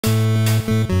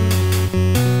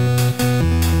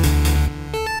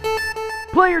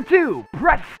Player 2,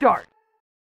 press start.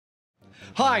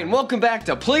 Hi, and welcome back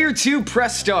to Player 2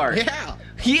 Press Start.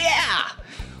 Yeah!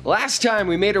 Last time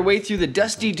we made our way through the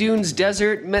Dusty Dunes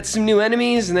desert, met some new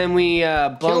enemies, and then we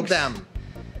Killed them.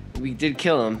 We did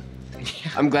kill them.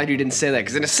 I'm glad you didn't say that,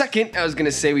 because in a second I was going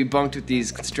to say we bunked with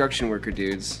these construction worker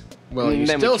dudes. Well, you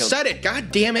still said it.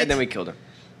 God damn it. And then we killed him.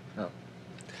 Oh.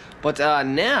 But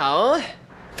now,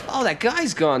 oh, that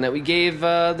guy's gone that we gave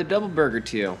the double burger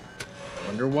to.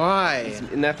 Wonder why.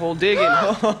 In that hole digging.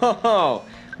 Oh,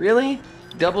 really?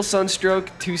 Double sunstroke,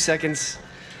 2 seconds.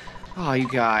 Oh, you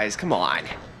guys, come on.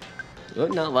 Oh,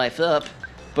 not life up.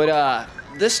 But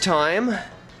this time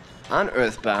on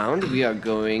EarthBound, we are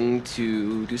going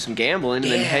to do some gambling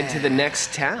and then head to the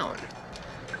next town.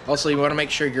 Also, you want to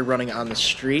make sure you're running on the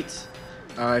street.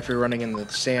 If you're running in the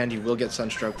sand, you will get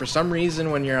sunstroke. For some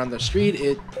reason, when you're on the street,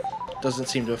 it doesn't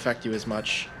seem to affect you as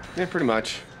much. Yeah, pretty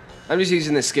much. I'm just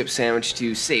using the skip sandwich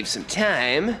to save some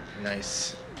time.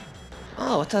 Nice.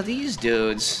 Oh, what are these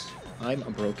dudes? I'm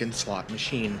a broken slot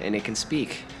machine. And it can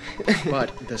speak.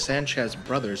 But the Sanchez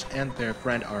brothers and their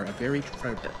friend are a very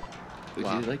friend. Would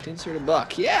you like to insert a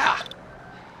buck? Yeah!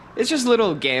 It's just a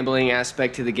little gambling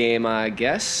aspect to the game, I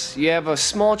guess. You have a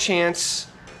small chance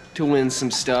to win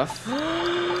some stuff.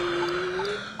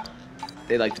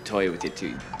 They like to toy with you too.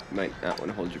 You might not want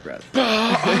to hold your breath.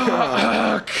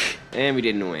 And we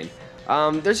didn't win.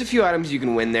 There's a few items you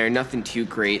can win there, nothing too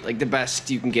great. Like the best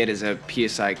you can get is a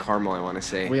PSI caramel, I want to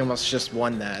say. We almost just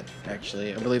won that,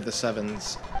 actually. I believe the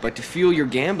sevens. But to fuel your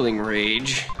gambling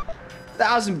rage,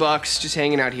 $1,000 just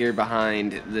hanging out here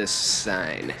behind this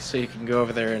sign. So you can go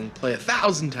over there and play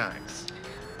 1,000 times.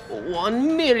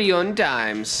 1,000,000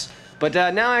 times. But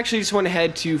now I actually just want to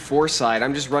head to Fourside.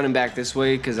 I'm just running back this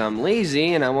way because I'm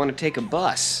lazy and I want to take a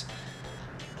bus.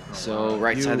 So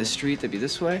right side of the street, that'd be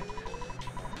this way.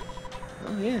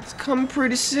 Oh yeah, it's coming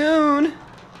pretty soon.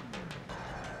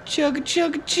 Chugga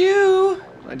chugga chew.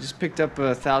 I just picked up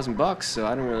 $1,000, so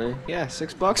I don't really. Yeah,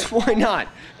 $6. Why not?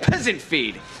 Peasant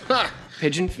feed.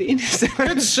 Pigeon feed.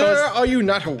 Good sir, are you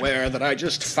not aware that I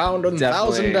just found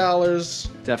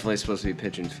 $1,000? Definitely supposed to be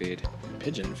pigeon feed.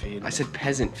 Pigeon feed. I said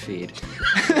peasant feed.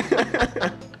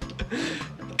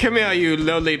 Come here, you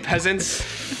lowly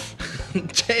peasants.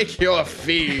 Take your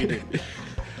feed.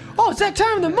 Oh, it's that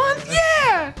time of the month?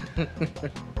 Yeah!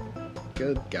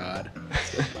 Good God.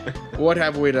 What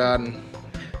have we done?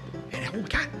 And oh my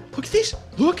God, look at this.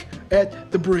 Look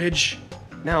at the bridge.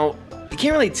 Now, you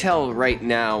can't really tell right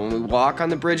now when we walk on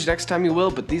the bridge. Next time you will,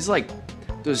 but these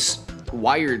those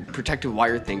protective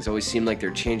wire things always seem like they're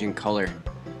changing color.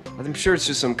 I'm sure it's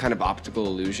just some kind of optical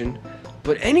illusion.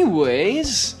 But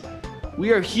anyways,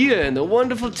 we are here in the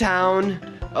wonderful town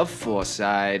of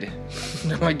Fourside.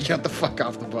 No, I get the fuck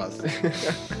off the bus.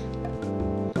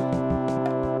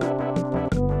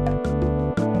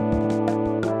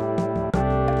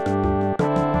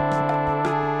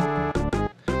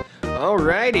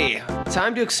 Alrighty,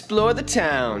 time to explore the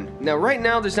town. Now, right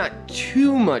now, there's not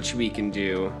too much we can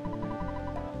do.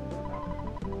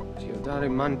 Giordano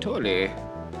Montoli.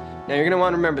 Now, you're gonna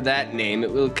want to remember that name.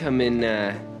 It will come in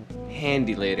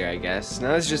handy later, I guess.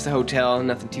 Now, this is just a hotel,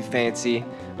 nothing too fancy.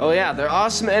 Oh yeah, there are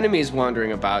some enemies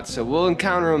wandering about, so we'll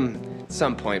encounter them at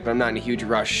some point, but I'm not in a huge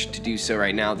rush to do so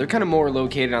right now. They're kind of more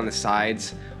located on the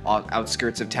sides,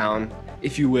 outskirts of town,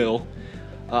 if you will.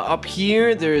 Up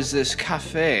here, there's this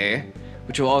cafe,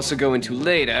 which we'll also go into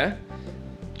later.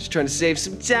 Just trying to save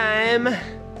some time.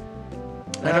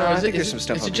 I think there's some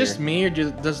stuff up here. Is it just me, or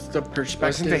does the perspective...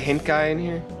 Wasn't the hint guy in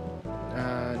here?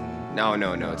 No,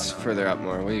 it's further up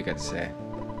more. What do you got to say?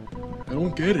 I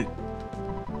don't get it.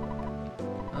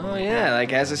 Oh yeah,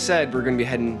 like as I said, we're gonna be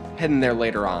heading there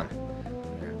later on.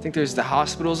 I think there's the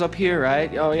hospitals up here,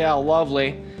 right? Oh yeah,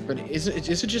 lovely. But is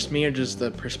it just me, or does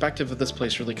the perspective of this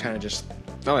place really kind of just...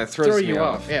 Oh, it throws you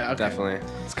off. Yeah, okay. Definitely.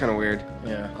 It's kind of weird.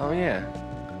 Yeah. Oh yeah,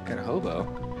 got a hobo.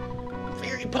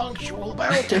 Very punctual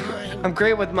about time. I'm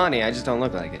great with money, I just don't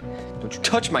look like it. Don't you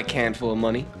touch my can full of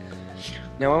money.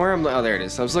 Now where am I? Oh, there it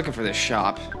is. I was looking for this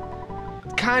shop.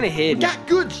 Kind of hidden. Got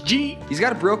goods, G. He's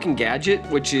got a broken gadget,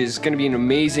 which is going to be an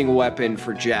amazing weapon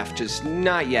for Jeff. Just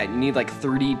not yet. You need like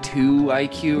 32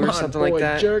 IQ or something like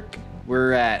that. Jerk.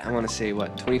 We're at, I want to say,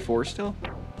 what, 24 still?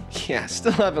 Yeah,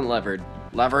 still haven't levered.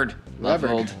 Levered.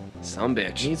 Some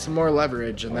bitch. Need some more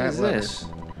leverage in that lever. This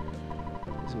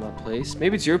is my place.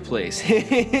 Maybe it's your place.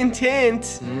 Hint,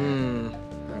 hint.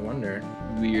 I wonder.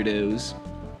 Weirdos.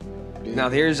 Now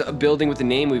there's a building with the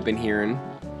name we've been hearing.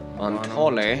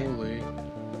 Montoli.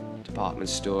 Department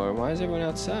store. Why is everyone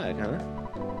outside, huh?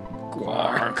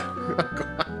 Quark.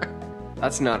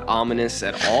 That's not ominous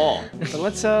at all. But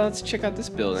let's check out this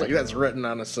building. It's like that's written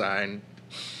on a sign.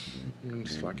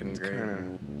 It's fucking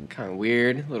great. Kind of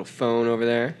weird. Little phone over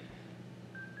there.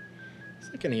 It's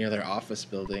like any other office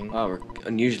building. Oh, we're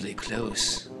unusually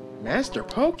close. Master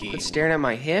Pokey. Quit staring at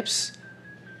my hips.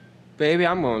 Baby,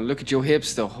 I'm gonna look at your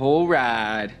hips the whole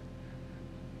ride.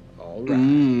 All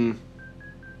right.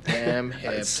 Damn It's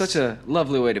hips. such a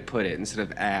lovely way to put it instead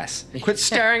of ass. Quit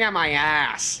staring at my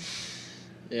ass.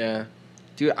 Yeah.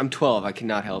 Dude, I'm 12. I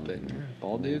cannot help it.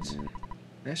 Bald dudes.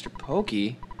 Master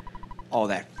Pokey. Oh,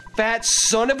 that fat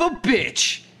son of a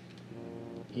bitch.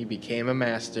 He became a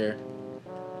master.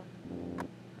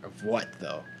 Of what,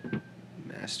 though?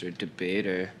 Master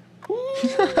debater. Ooh,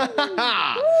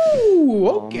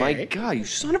 Oh okay. my god, you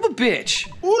son of a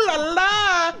bitch. Ooh la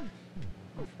la!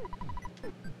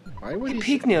 Why would Hey,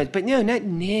 he pig nose, but no, not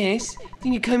Ness.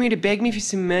 Think you come here to beg me for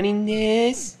some money,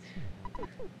 Ness?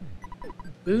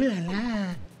 Ooh la la.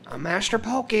 I'm Master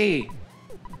Pokey.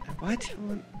 What?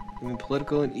 You mean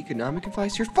political and economic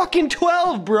advice? You're fucking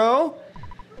 12, bro.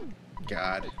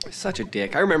 God. Such a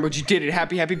dick. I remember what you did at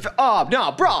Happy. Oh,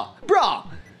 no, bro. Are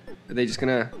they just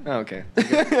gonna? Oh, okay.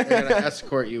 They're gonna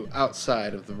escort you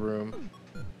outside of the room.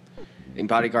 And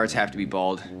bodyguards have to be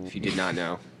bald, if you did not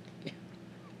know.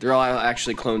 They're all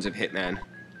actually clones of Hitman.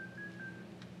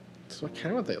 So what kind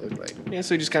of what they look like? Yeah,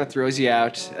 so he just kind of throws you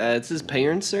out. It's his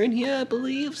parents are in here, I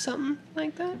believe, something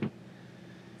like that.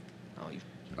 Oh, you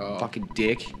fucking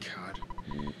dick. God.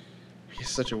 He's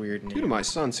such a weird name. Due to my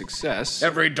son's success.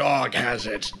 Every dog has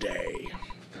its day.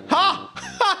 Ha!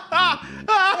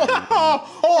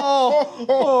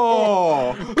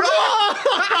 Oh!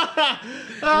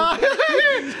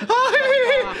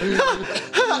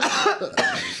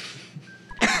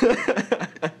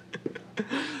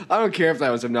 I don't care if that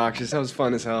was obnoxious. That was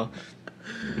fun as hell.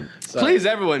 Sorry. Please,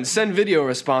 everyone, send video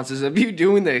responses of you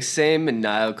doing the same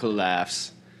maniacal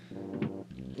laughs.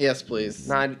 Yes, please.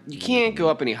 Nah, you can't go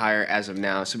up any higher as of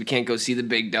now, so we can't go see the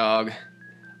big dog.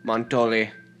 Montoli.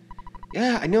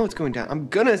 Yeah, I know what's going down. I'm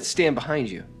gonna stand behind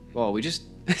you. Well, we just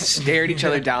stared each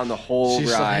other down the whole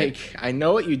She's ride. like, I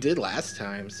know what you did last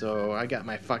time, so I got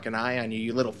my fucking eye on you,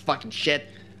 you little fucking shit.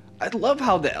 I love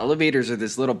how the elevators are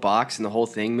this little box and the whole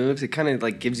thing moves. It kind of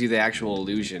like gives you the actual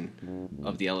illusion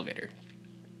of the elevator.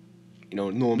 You know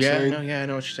what I'm saying? I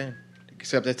know what you're saying.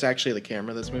 Except it's actually the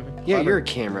camera that's moving. Yeah, Clever. you're a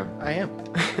camera. I am.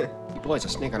 You boys are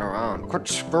sneaking around. Quit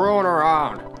screwing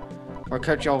around. Or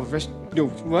catch y'all wrist. No,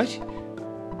 what?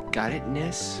 Got it,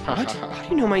 Ness? What? How do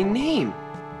you know my name?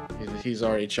 He's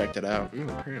already checked it out.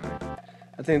 Apparently.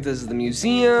 I think this is the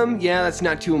museum. Yeah, that's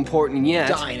not too important yet.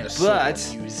 Dinosaur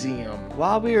But museum.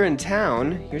 while we were in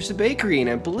town, here's the bakery, and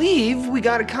I believe we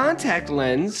got a contact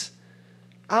lens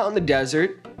out in the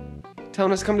desert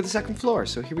telling us to come to the second floor.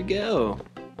 So here we go.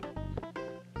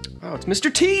 Oh, it's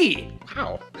Mr. T.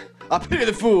 Wow. I pity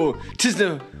the fool. 'Tis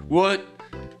the what?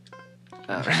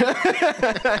 I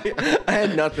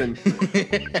had nothing.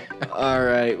 All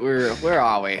right, where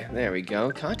are we? There we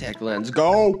go. Contact lens.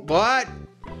 Go. What?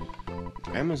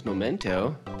 Grandma's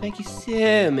memento. Thank you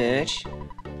so much.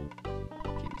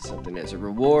 Give you something as a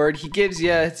reward. He gives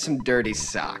you some dirty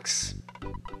socks.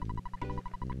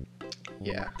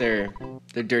 Yeah. They're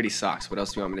dirty socks. What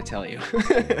else do you want me to tell you?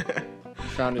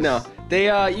 Found his... No, they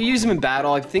you use them in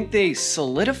battle. I think they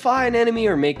solidify an enemy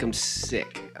or make them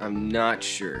sick. I'm not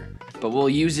sure, but we'll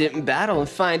use it in battle and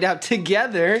find out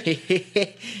together.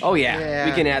 Oh yeah,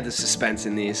 we can add the suspense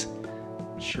in these.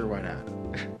 Sure, why not?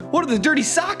 What do the dirty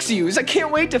socks use? I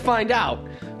can't wait to find out.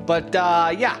 But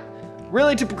yeah,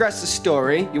 really to progress the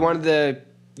story,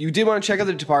 you did want to check out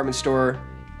the department store,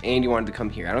 and you wanted to come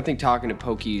here. I don't think talking to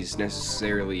Pokey's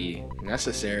necessarily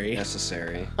Necessary.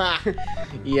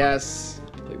 Yes.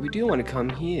 But we do want to come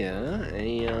here,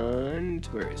 and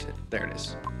where is it? There it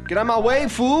is. Get out of my way,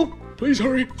 fool! Please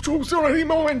hurry. It's already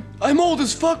mowing. I'm old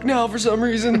as fuck now for some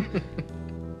reason.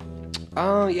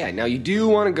 Oh, yeah. Now you do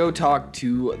want to go talk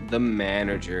to the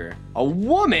manager. A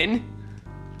woman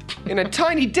in a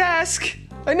tiny desk.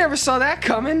 I never saw that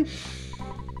coming.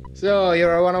 So,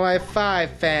 you're a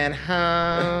 105 fan,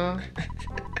 huh?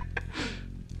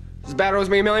 This battle was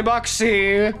me $1,000,000,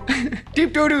 see?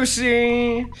 Deep doo-doo,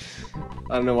 see?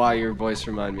 I don't know why your voice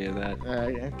reminded me of that.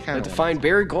 Kind Had to find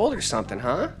buried gold or something,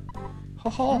 huh? Ho,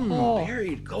 ho, ho.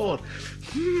 Buried gold.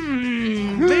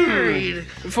 Buried.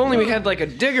 If only we had like a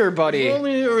digger buddy. If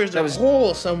only there was a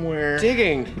hole somewhere.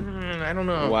 Digging. I don't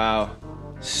know. Wow.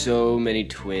 So many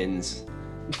twins.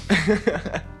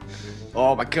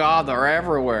 Oh my god, they're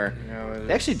everywhere. No,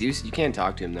 They actually do. You can't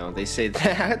talk to him though. They say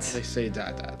that. They say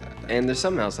da. And there's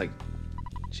something else like,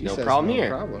 She no says problem here.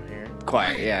 No problem here.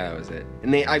 Quiet. Yeah, that was it.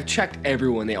 And I've checked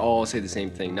everyone. They all say the same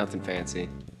thing. Nothing fancy.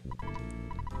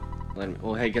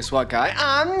 Well, hey, guess what, guy?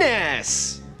 I'm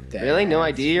Ness. Really? No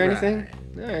ID or That's anything?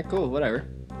 Alright, cool, whatever.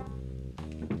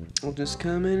 We'll just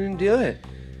come in and do it.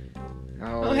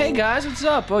 Oh, hey guys, what's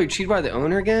up? Oh, you cheated by the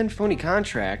owner again? Phony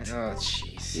contract. Oh,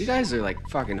 jeez. You guys are like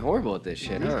fucking horrible at this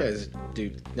shit, These huh? guys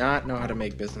do not know how to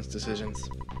make business decisions.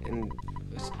 And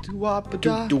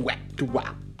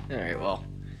Alright, well,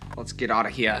 let's get out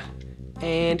of here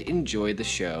and enjoy the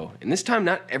show. And this time,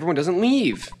 not everyone doesn't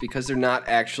leave because they're not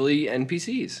actually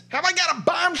NPCs. Have I got a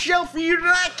bombshell for you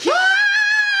tonight, kid?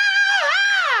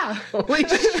 Holy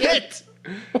shit!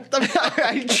 What the fuck?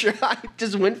 I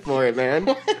just went for it, man.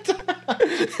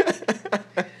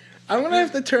 I'm gonna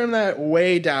have to turn that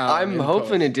way down. I'm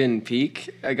hoping it didn't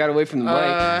peak. I got away from the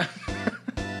mic.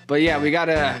 But yeah, we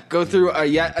gotta go through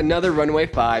yet another Runway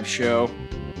 5 show.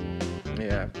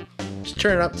 Yeah. Just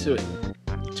turn it up to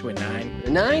a 9. A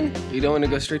 9? You don't want to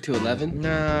go straight to 11?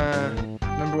 Nah.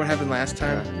 Remember what happened last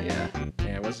time? Yeah.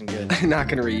 Yeah, it wasn't good. I'm not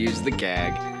gonna reuse the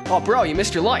gag. Oh, bro, you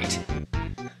missed your light.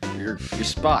 Your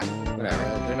spot. Whatever.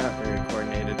 They're not very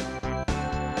coordinated.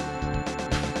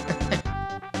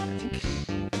 I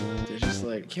think They're just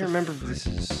like... I can't remember if this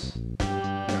is.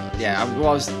 No,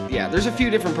 Yeah, there's a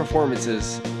few different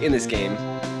performances in this game.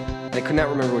 I could not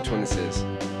remember which one this is.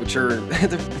 Which are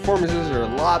the performances are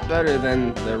a lot better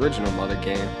than the original Mother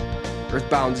game.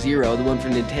 EarthBound 0, the one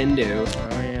from Nintendo.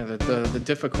 Oh yeah, the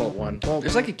difficult one. Well,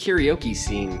 There's like a karaoke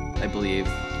scene, I believe.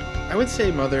 I would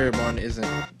say Mother 1 isn't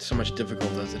so much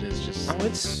difficult as it is just... Oh,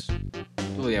 it's.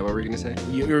 Oh yeah, what were we gonna say?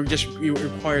 It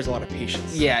requires a lot of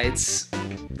patience. Yeah,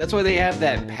 that's why they have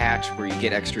that patch where you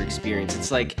get extra experience.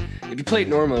 It's like if you play it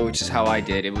normally, which is how I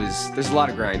did. There's a lot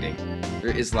of grinding.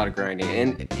 There is a lot of grinding,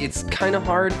 and it's kind of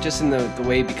hard just in the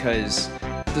way because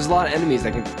there's a lot of enemies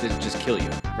that can just kill you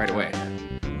right away,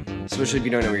 especially if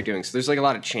you don't know what you're doing. So there's like a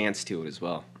lot of chance to it as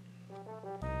well.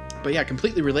 But yeah,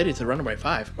 completely related to Runaway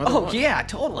 5. Mother Oh 1. yeah,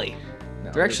 totally.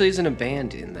 No, There actually isn't a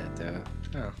band in that though.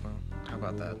 Oh, well, how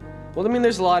about that? Well, I mean,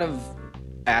 there's a lot of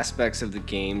aspects of the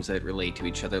games that relate to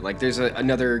each other. Like, there's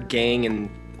another gang in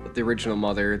the original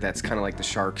Mother that's kind of like the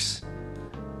Sharks.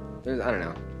 I don't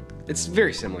know. It's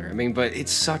very similar. I mean, but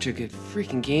it's such a good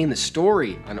freaking game. The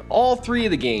story on all 3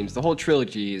 of the games, the whole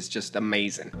trilogy, is just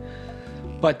amazing.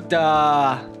 But,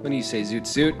 what do you say, Zoot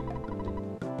Zoot?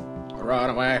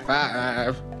 Runaway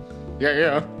 5.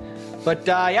 Yeah. But,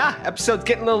 yeah, episode's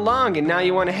getting a little long, and now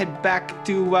you want to head back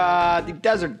to, the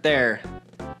desert there.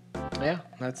 Yeah,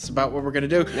 that's about what we're gonna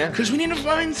do. Yeah. Because we need to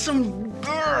find some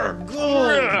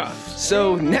gold.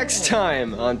 So next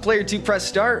time on Player 2 Press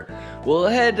Start, we'll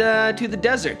head to the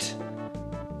desert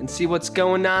and see what's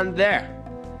going on there.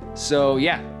 So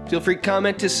yeah, feel free to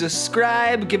comment, to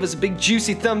subscribe, give us a big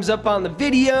juicy thumbs up on the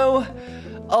video,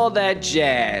 all that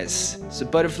jazz. So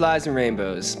butterflies and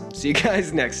rainbows. See you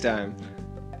guys next time.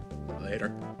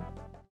 Later.